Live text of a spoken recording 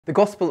The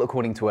gospel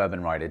according to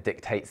Urban Rider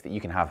dictates that you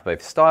can have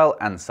both style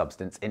and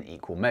substance in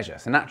equal measure.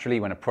 So naturally,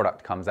 when a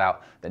product comes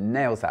out that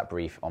nails that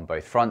brief on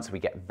both fronts, we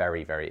get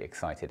very, very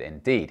excited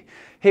indeed.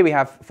 Here we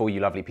have for you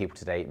lovely people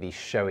today the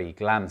Shoei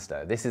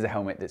Glamster. This is a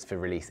helmet that's for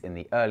release in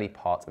the early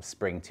part of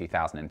spring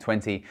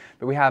 2020,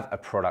 but we have a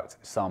product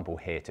sample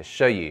here to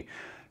show you.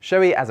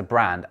 Shoei as a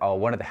brand are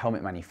one of the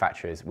helmet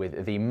manufacturers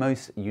with the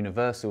most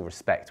universal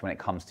respect when it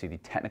comes to the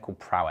technical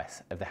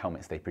prowess of the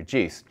helmets they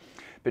produce.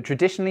 But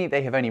traditionally,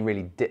 they have only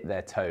really dipped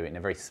their toe in a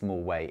very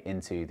small way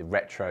into the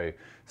retro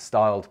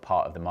styled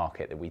part of the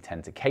market that we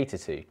tend to cater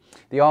to.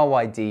 The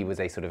RYD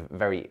was a sort of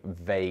very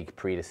vague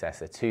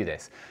predecessor to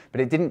this, but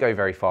it didn't go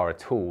very far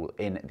at all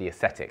in the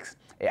aesthetics.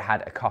 It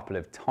had a couple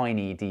of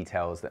tiny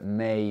details that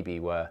maybe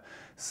were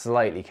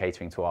slightly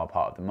catering to our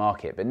part of the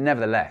market, but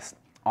nevertheless,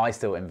 I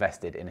still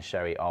invested in a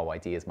Shoei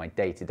RYD as my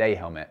day-to-day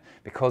helmet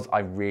because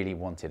I really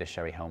wanted a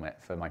Shoei helmet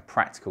for my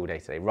practical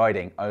day-to-day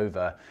riding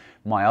over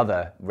my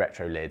other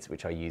retro lids,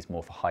 which I use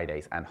more for high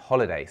days and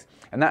holidays.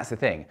 And that's the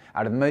thing,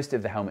 out of most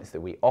of the helmets that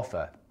we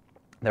offer,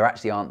 there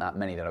actually aren't that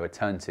many that I would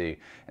turn to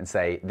and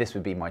say this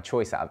would be my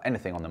choice out of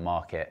anything on the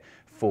market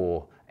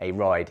for a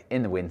ride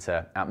in the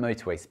winter at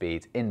motorway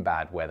speeds in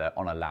bad weather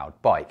on a loud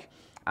bike.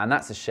 And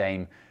that's a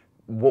shame.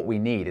 What we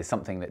need is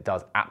something that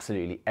does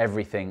absolutely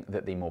everything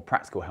that the more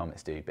practical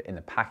helmets do, but in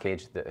the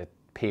package that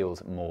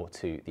appeals more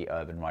to the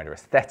Urban Rider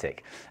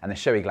aesthetic. And the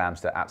Shoei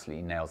Glamster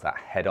absolutely nails that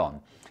head on.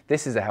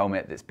 This is a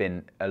helmet that's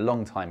been a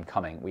long time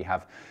coming. We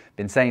have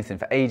been saying to them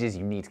for ages,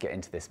 you need to get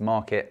into this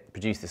market,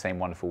 produce the same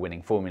wonderful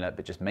winning formula,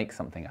 but just make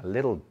something a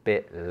little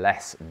bit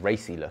less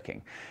racy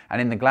looking.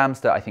 And in the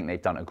Glamster, I think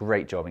they've done a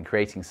great job in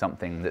creating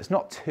something that's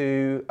not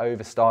too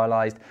over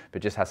stylized,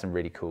 but just has some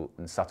really cool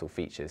and subtle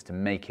features to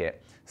make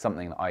it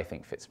something that I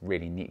think fits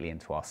really neatly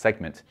into our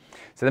segment.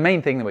 So the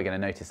main thing that we're going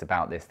to notice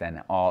about this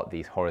then are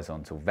these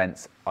horizontal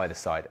vents either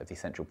side of the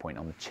central point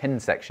on the chin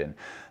section.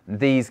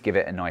 These give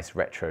it a nice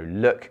retro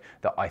look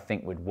that I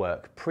think would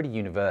work pretty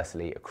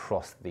universally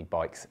across the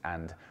bikes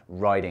and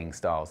riding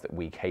styles that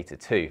we cater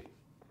to.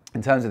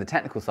 In terms of the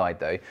technical side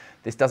though,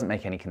 this doesn't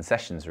make any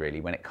concessions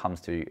really when it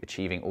comes to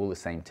achieving all the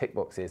same tick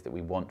boxes that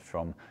we want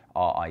from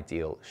our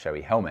ideal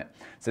Shoei helmet.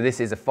 So this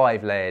is a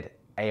 5-layered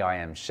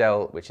AIM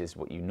shell, which is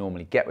what you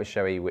normally get with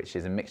Shoei, which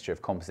is a mixture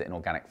of composite and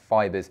organic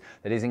fibres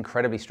that is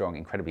incredibly strong,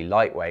 incredibly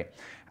lightweight,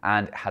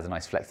 and has a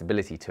nice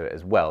flexibility to it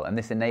as well. And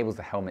this enables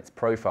the helmet's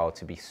profile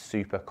to be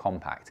super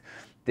compact.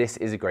 This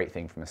is a great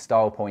thing from a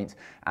style point,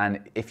 and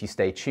if you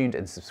stay tuned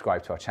and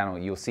subscribe to our channel,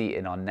 you'll see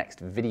in our next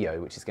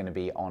video, which is going to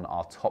be on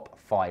our top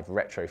 5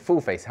 retro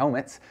full-face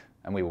helmets,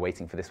 and we were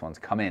waiting for this one to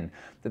come in,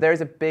 that there is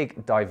a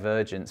big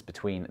divergence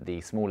between the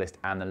smallest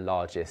and the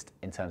largest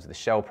in terms of the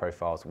shell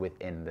profiles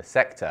within the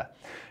sector.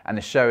 And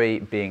the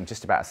Shoei being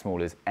just about as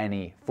small as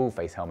any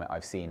full-face helmet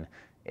I've seen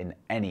in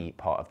any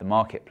part of the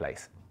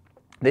marketplace.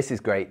 This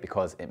is great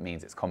because it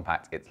means it's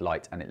compact, it's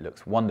light, and it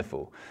looks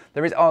wonderful.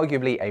 There is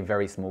arguably a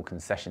very small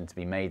concession to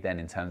be made then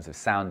in terms of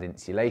sound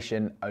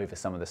insulation over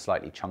some of the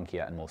slightly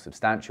chunkier and more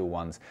substantial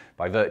ones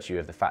by virtue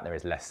of the fact there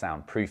is less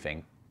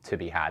soundproofing to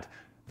be had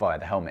via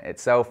the helmet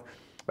itself.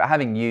 But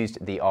having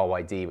used the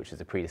RYD, which is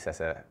a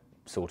predecessor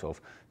sort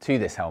of to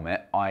this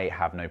helmet, I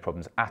have no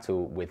problems at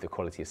all with the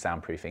quality of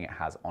soundproofing it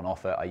has on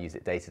offer. I use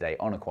it day to day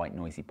on a quite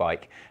noisy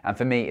bike, and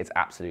for me it's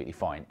absolutely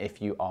fine. If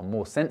you are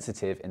more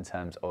sensitive in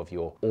terms of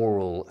your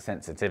oral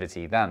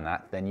sensitivity than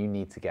that, then you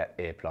need to get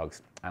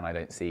earplugs, and I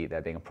don't see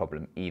there being a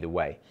problem either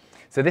way.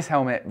 So this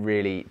helmet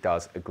really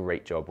does a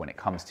great job when it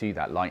comes to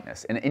that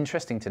lightness. And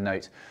interesting to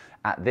note,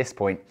 at this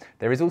point,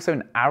 there is also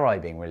an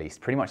Arai being released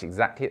pretty much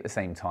exactly at the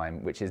same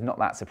time, which is not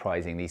that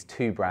surprising. These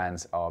two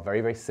brands are very,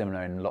 very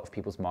similar in a lot of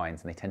people's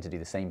minds, and they tend to do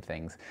the same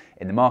things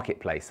in the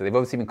marketplace. So they've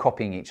obviously been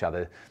copying each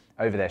other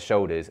over their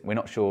shoulders. We're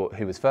not sure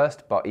who was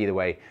first, but either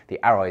way, the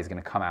Arai is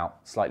going to come out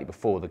slightly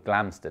before the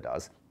Glamster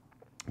does.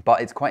 But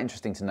it's quite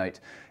interesting to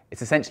note,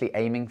 it's essentially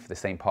aiming for the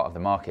same part of the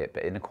market,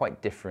 but in a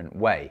quite different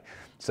way.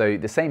 So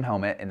the same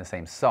helmet in the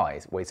same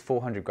size weighs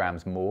 400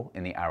 grams more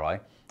in the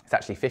Arai. It's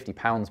actually 50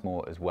 pounds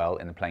more as well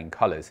in the plain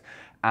colours.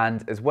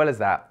 And as well as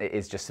that, it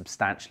is just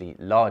substantially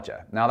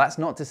larger. Now that's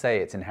not to say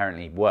it's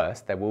inherently worse.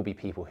 There will be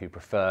people who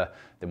prefer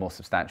the more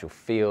substantial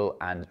feel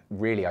and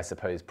really, I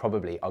suppose,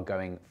 probably are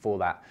going for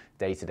that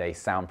day-to-day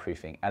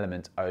soundproofing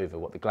element over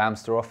what the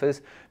Glamster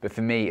offers. But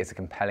for me, it's a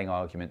compelling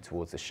argument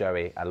towards the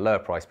Shoei at a lower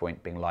price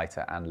point being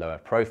lighter and lower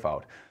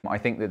profiled. I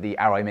think that the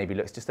Arai maybe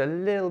looks just a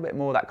little bit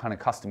more that kind of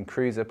custom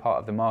cruiser part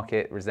of the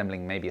market,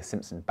 resembling maybe a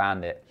Simpson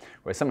Bandit,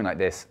 whereas something like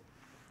this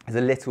is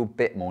a little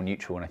bit more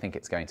neutral, and I think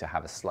it's going to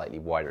have a slightly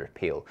wider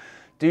appeal.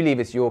 Do leave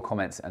us your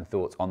comments and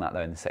thoughts on that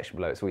though in the section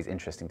below. It's always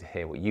interesting to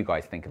hear what you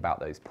guys think about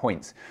those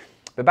points.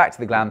 But back to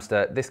the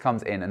Glamster, this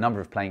comes in a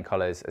number of plain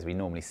colours as we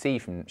normally see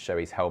from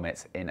Shoei's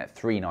helmets in at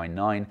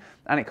 $399,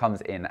 and it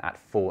comes in at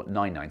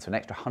 $499, so an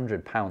extra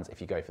 £100 if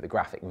you go for the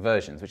graphic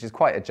versions, which is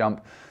quite a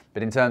jump.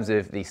 But in terms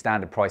of the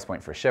standard price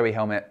point for a Shoei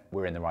helmet,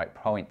 we're in the right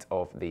point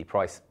of the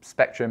price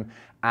spectrum,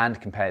 and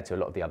compared to a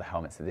lot of the other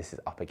helmets that this is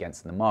up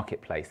against in the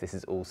marketplace, this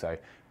is also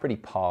pretty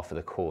par for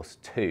the course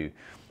too.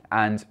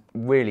 And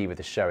really with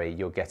the Shoei,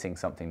 you're getting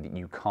something that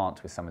you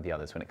can't with some of the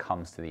others when it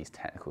comes to these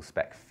technical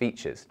spec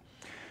features.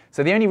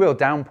 So the only real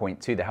down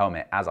point to the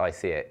helmet, as I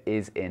see it,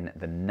 is in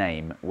the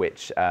name,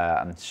 which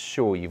I'm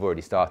sure you've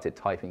already started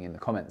typing in the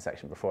comment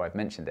section before I've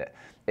mentioned it.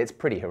 It's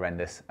pretty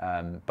horrendous,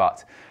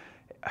 but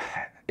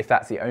if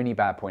that's the only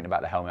bad point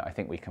about the helmet, I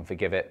think we can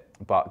forgive it.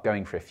 But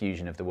going for a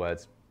fusion of the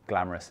words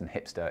glamorous and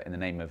hipster in the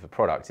name of a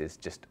product is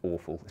just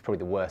awful. It's probably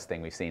the worst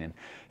thing we've seen in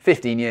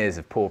 15 years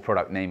of poor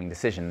product naming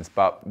decisions,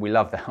 but we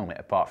love the helmet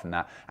apart from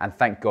that. And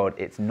thank God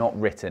it's not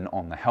written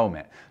on the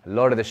helmet. A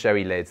lot of the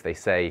Shoei lids, they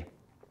say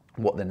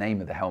what the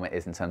name of the helmet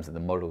is in terms of the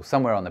model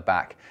somewhere on the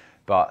back,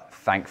 but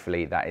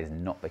thankfully that is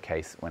not the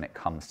case when it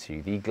comes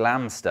to the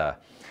Glamster.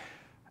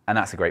 And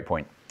that's a great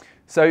point.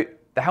 So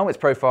the helmet's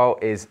profile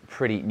is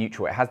pretty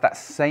neutral. It has that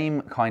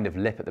same kind of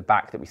lip at the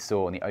back that we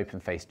saw on the open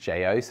face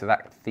JO, so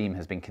that theme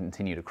has been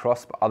continued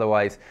across, but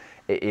otherwise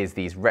it is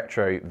these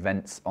retro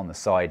vents on the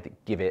side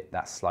that give it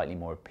that slightly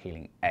more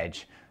appealing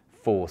edge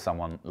for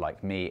someone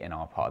like me in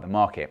our part of the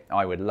market.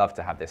 I would love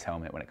to have this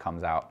helmet when it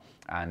comes out,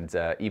 and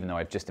even though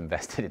I've just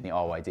invested in the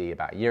RYD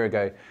about a year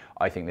ago,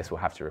 I think this will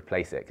have to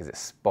replace it because it's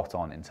spot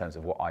on in terms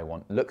of what I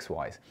want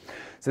looks-wise.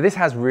 So this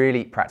has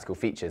really practical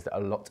features that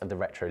a lot of the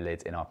retro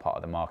lids in our part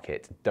of the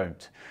market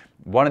don't.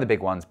 One of the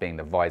big ones being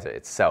the visor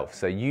itself.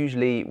 So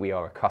usually we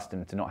are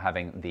accustomed to not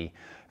having the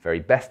very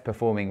best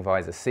performing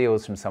visor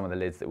seals from some of the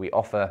lids that we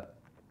offer,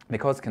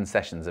 because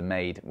concessions are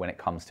made when it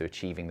comes to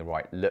achieving the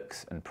right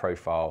looks and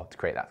profile to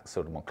create that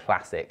sort of more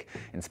classic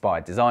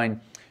inspired design.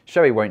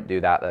 Shoei won't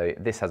do that though.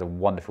 This has a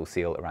wonderful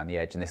seal around the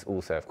edge, and this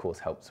also of course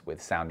helps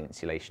with sound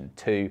insulation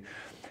too.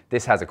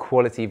 This has a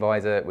quality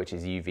visor which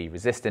is UV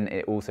resistant.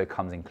 It also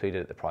comes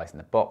included at the price in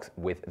the box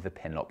with the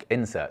Pinlock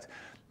insert.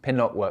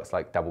 Pinlock works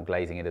like double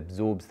glazing. It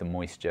absorbs the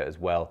moisture as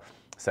well,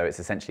 so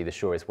it's essentially the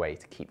surest way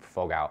to keep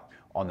fog out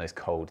on those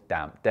cold,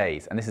 damp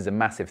days. And this is a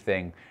massive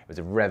thing. It was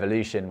a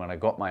revolution when I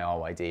got my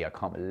RYD. I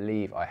can't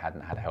believe I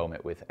hadn't had a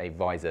helmet with a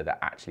visor that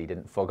actually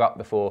didn't fog up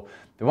before.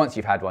 But once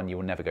you've had one, you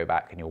will never go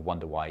back and you'll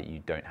wonder why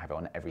you don't have it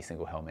on every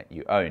single helmet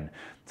you own.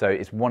 So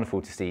it's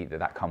wonderful to see that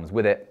that comes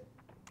with it.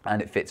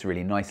 And it fits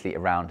really nicely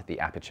around the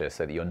aperture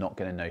so that you're not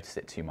going to notice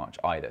it too much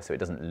either. So it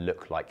doesn't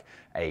look like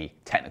a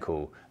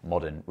technical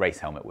modern race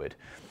helmet would.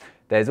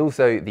 There's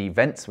also the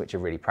vents, which are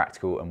really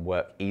practical and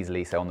work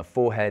easily. So on the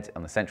forehead,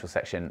 on the central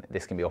section,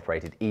 this can be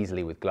operated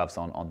easily with gloves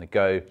on the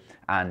go.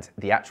 And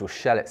the actual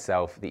shell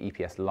itself, the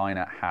EPS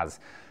liner, has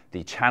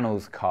the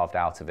channels carved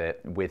out of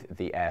it with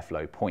the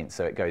airflow points.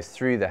 So it goes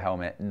through the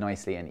helmet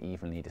nicely and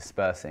evenly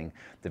dispersing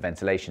the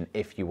ventilation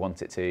if you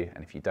want it to,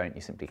 and if you don't,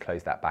 you simply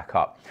close that back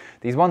up.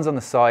 These ones on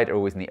the side are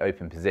always in the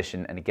open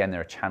position, and again,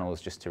 there are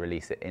channels just to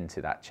release it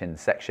into that chin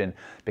section.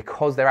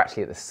 Because they're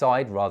actually at the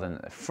side rather than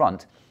at the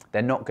front,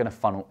 they're not going to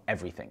funnel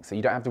everything. So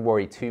you don't have to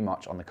worry too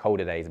much on the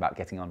colder days about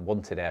getting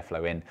unwanted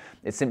airflow in.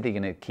 It's simply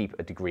going to keep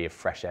a degree of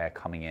fresh air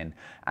coming in.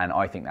 And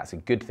I think that's a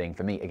good thing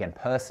for me. Again,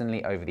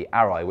 personally, over the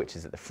Arai, which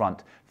is at the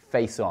front,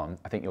 face on,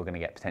 I think you're going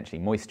to get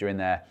potentially moisture in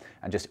there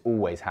and just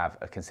always have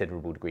a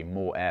considerable degree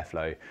more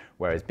airflow.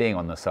 Whereas being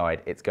on the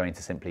side, it's going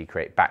to simply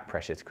create back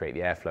pressure to create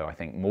the airflow, I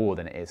think, more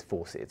than it is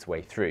force its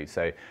way through.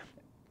 So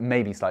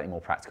maybe slightly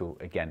more practical,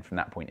 again, from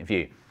that point of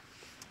view.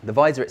 The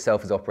visor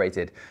itself is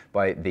operated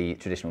by the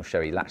traditional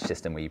Shoei latch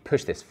system where you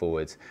push this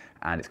forwards,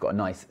 and it's got a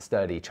nice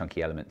sturdy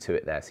chunky element to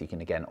it there, so you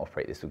can again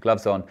operate this with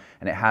gloves on,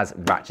 and it has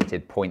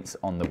ratcheted points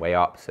on the way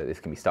up so this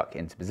can be stuck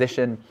into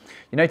position.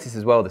 You notice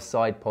as well the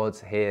side pods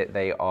here,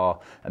 they are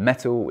a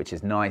metal, which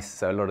is nice.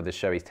 So a lot of the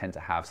Shoeis tend to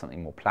have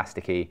something more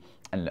plasticky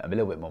and a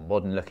little bit more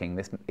modern looking.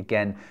 This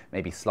again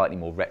maybe slightly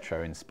more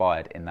retro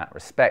inspired in that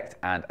respect,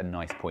 and a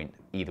nice point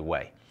either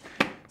way.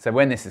 So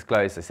when this is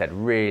closed, as I said,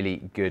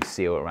 really good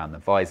seal around the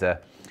visor.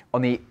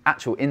 On the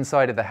actual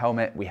inside of the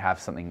helmet, we have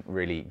something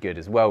really good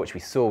as well, which we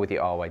saw with the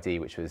RYD,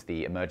 which was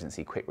the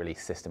emergency quick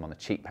release system on the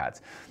cheek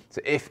pads.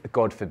 So if,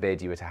 God forbid,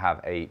 you were to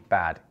have a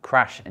bad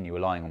crash and you were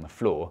lying on the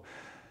floor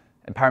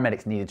and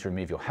paramedics needed to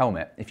remove your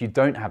helmet, if you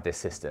don't have this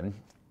system,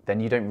 then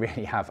you don't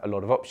really have a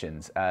lot of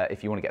options.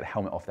 If you want to get the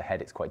helmet off the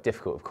head, it's quite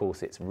difficult. Of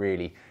course, it's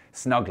really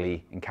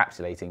snugly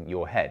encapsulating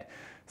your head.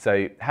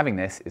 So having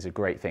this is a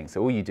great thing.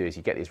 So all you do is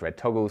you get these red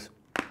toggles,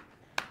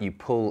 you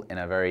pull in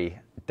a very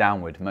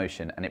downward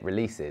motion, and it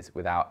releases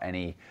without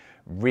any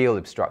real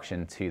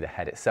obstruction to the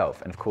head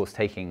itself. And of course,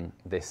 taking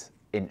this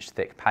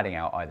inch-thick padding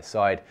out either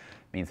side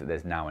means that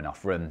there's now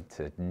enough room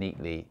to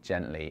neatly,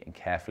 gently, and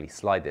carefully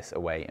slide this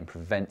away and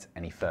prevent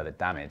any further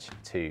damage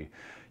to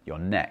your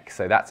neck.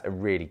 So that's a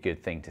really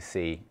good thing to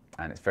see,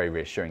 and it's very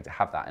reassuring to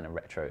have that in a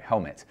retro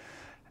helmet.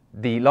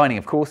 The lining,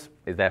 of course,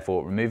 is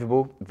therefore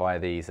removable via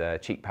these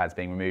cheek pads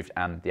being removed,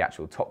 and the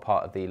actual top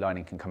part of the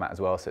lining can come out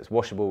as well, so it's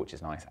washable, which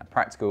is nice and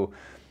practical.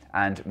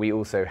 And we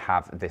also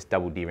have this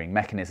double D-ring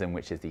mechanism,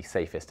 which is the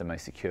safest and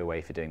most secure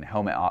way for doing the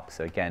helmet up.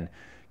 So again,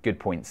 good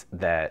points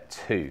there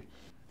too.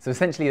 So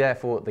essentially,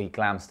 therefore, the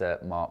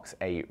Glamster marks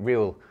a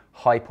real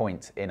high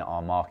point in our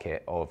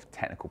market of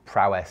technical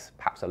prowess,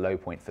 perhaps a low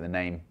point for the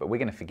name, but we're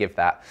going to forgive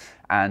that.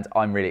 And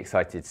I'm really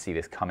excited to see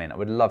this come in. I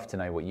would love to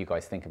know what you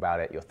guys think about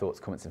it. Your thoughts,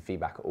 comments and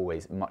feedback are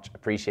always much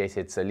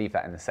appreciated. So leave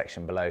that in the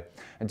section below.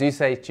 And do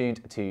stay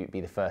tuned to be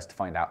the first to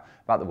find out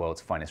about the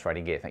world's finest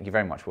riding gear. Thank you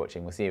very much for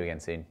watching. We'll see you again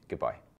soon. Goodbye.